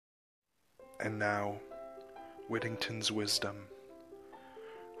And now, Whittington's Wisdom,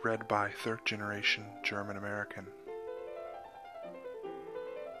 read by third-generation German-American.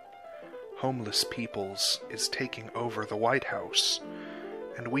 Homeless Peoples is taking over the White House,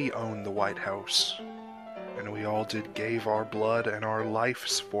 and we own the White House, and we all gave our blood and our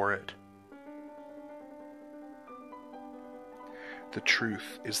lives for it. The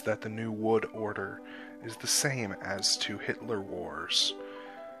truth is that the New Wood Order is the same as to Hitler Wars,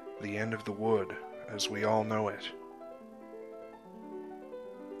 the end of the wood as we all know it.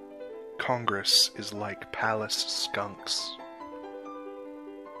 Congress is like palace skunks.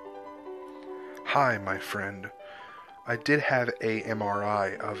 Hi, my friend. I did have a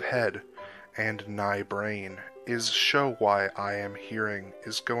MRI of head and nigh brain. Is show why I am hearing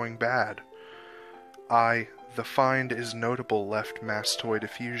is going bad. The find is notable left mastoid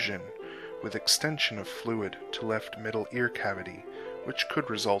effusion, with extension of fluid to left middle ear cavity, which could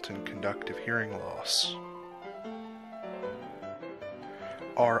result in conductive hearing loss.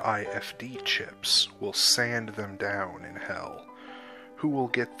 RIFD chips will sand them down in hell. Who will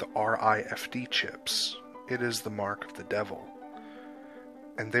get the RIFD chips? It is the mark of the devil.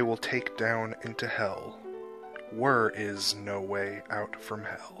 And they will take down into hell. Where is no way out from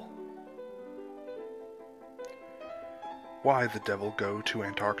hell. Why the devil go to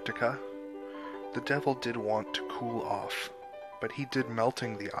Antarctica? The devil did want to cool off, but he did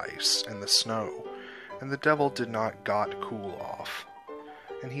melting the ice and the snow, and the devil did not got cool off.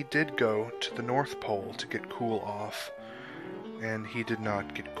 And he did go to the North Pole to get cool off, and he did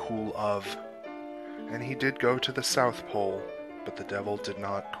not get cool of. And he did go to the South Pole, but the devil did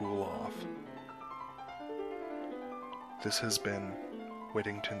not cool off. This has been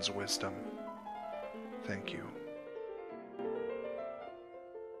Whittington's Wisdom. Thank you.